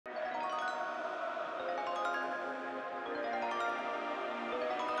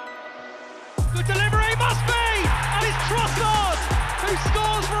Good delivery, must be! And it's Trossard who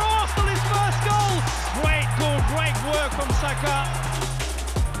scores for Arsenal his first goal. Great goal, great work from Saka.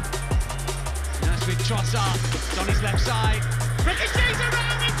 That's with Trossard, it's on his left side. Ricochets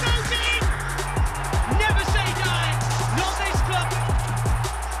around, it goes in! Never say die, not this club.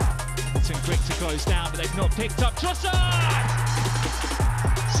 It's in quick to close down, but they've not picked up Trossard!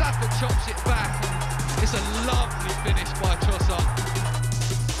 Saka chops it back, and it's a lovely finish by Trossard.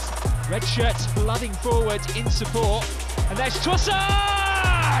 Red shirts flooding forward in support, and there's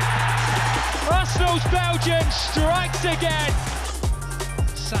Trossard! Arsenal's Belgian strikes again.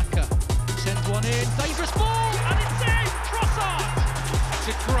 Saka sends one in, dangerous ball, and it's in! Trossard! It's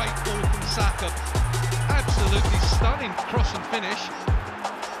a great ball from Saka. Absolutely stunning cross and finish.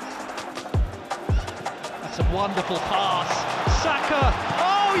 That's a wonderful pass. Saka,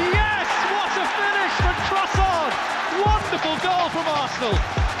 oh yes! What a finish from Trossard! Wonderful goal from Arsenal.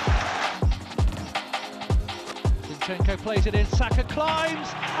 Zinchenko plays it in, Saka climbs,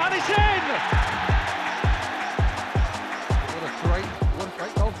 and it's in!